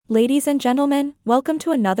Ladies and gentlemen, welcome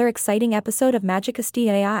to another exciting episode of Magicasti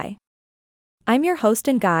AI. I'm your host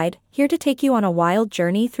and guide, here to take you on a wild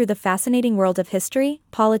journey through the fascinating world of history,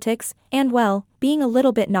 politics, and well, being a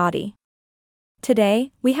little bit naughty.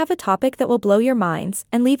 Today, we have a topic that will blow your minds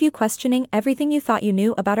and leave you questioning everything you thought you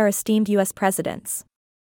knew about our esteemed US presidents.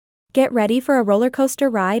 Get ready for a roller coaster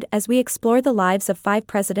ride as we explore the lives of 5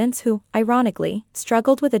 presidents who, ironically,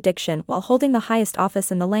 struggled with addiction while holding the highest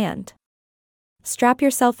office in the land. Strap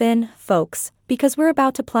yourself in, folks, because we're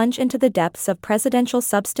about to plunge into the depths of presidential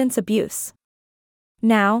substance abuse.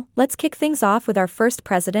 Now, let's kick things off with our first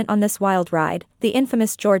president on this wild ride, the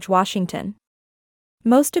infamous George Washington.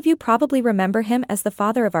 Most of you probably remember him as the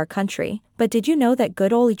father of our country, but did you know that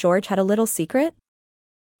good old George had a little secret?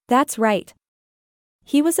 That's right.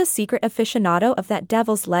 He was a secret aficionado of that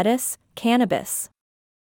devil's lettuce, cannabis.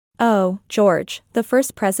 Oh, George, the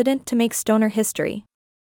first president to make stoner history.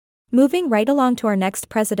 Moving right along to our next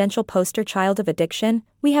presidential poster child of addiction,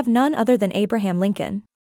 we have none other than Abraham Lincoln.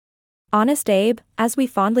 Honest Abe, as we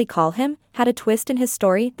fondly call him, had a twist in his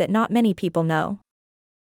story that not many people know.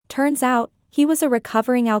 Turns out, he was a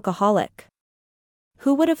recovering alcoholic.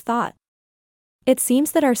 Who would have thought? It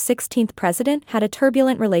seems that our 16th president had a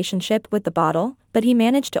turbulent relationship with the bottle, but he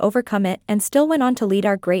managed to overcome it and still went on to lead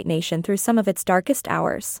our great nation through some of its darkest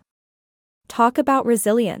hours. Talk about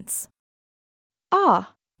resilience.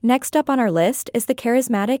 Next up on our list is the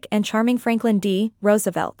charismatic and charming Franklin D.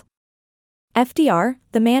 Roosevelt. FDR,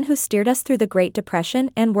 the man who steered us through the Great Depression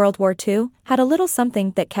and World War II, had a little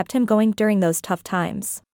something that kept him going during those tough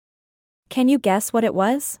times. Can you guess what it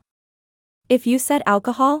was? If you said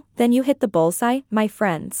alcohol, then you hit the bullseye, my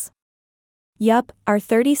friends. Yup, our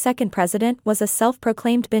 32nd president was a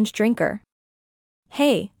self-proclaimed binge drinker.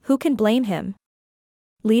 Hey, who can blame him?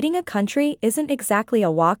 Leading a country isn't exactly a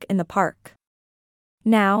walk in the park.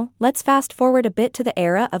 Now, let's fast forward a bit to the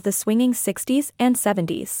era of the swinging 60s and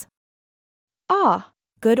 70s.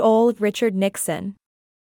 Good old Richard Nixon.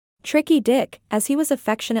 Tricky Dick, as he was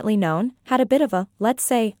affectionately known, had a bit of a, let's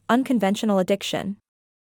say, unconventional addiction.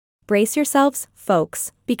 Brace yourselves,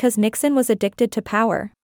 folks, because Nixon was addicted to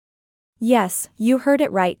power. Yes, you heard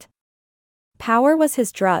it right. Power was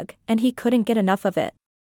his drug, and he couldn't get enough of it.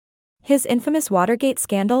 His infamous Watergate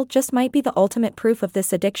scandal just might be the ultimate proof of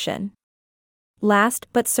this addiction. Last,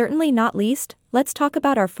 but certainly not least, let's talk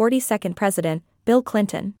about our 42nd president, Bill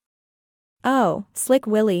Clinton. Oh, Slick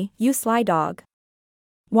Willie, you sly dog.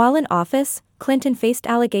 While in office, Clinton faced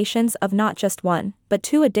allegations of not just one, but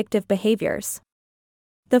 2 addictive behaviors.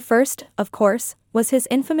 The first, of course, was his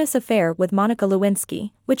infamous affair with Monica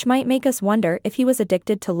Lewinsky, which might make us wonder if he was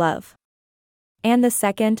addicted to love. And the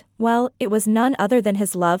second, well, it was none other than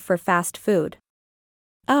his love for fast food.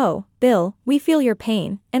 Oh, Bill, we feel your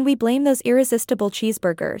pain, and we blame those irresistible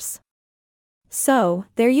cheeseburgers. So,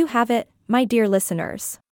 there you have it, my dear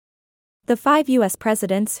listeners. The 5 US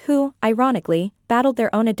presidents who, ironically, battled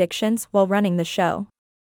their own addictions while running the show.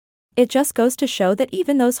 It just goes to show that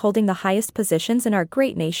even those holding the highest positions in our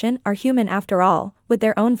great nation are human after all, with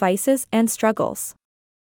their own vices and struggles.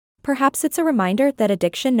 Perhaps it's a reminder that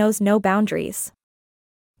addiction knows no boundaries.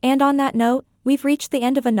 And on that note, we've reached the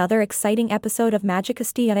end of another exciting episode of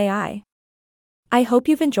Magicasti AI. I hope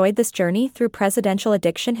you've enjoyed this journey through presidential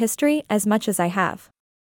addiction history as much as I have.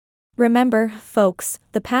 Remember, folks,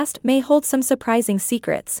 the past may hold some surprising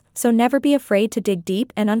secrets, so never be afraid to dig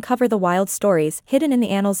deep and uncover the wild stories hidden in the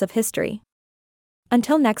annals of history.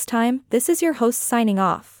 Until next time, this is your host signing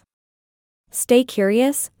off. Stay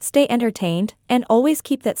curious, stay entertained, and always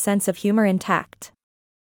keep that sense of humor intact.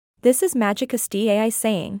 This is Magicasti AI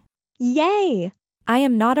saying, Yay! I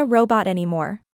am not a robot anymore.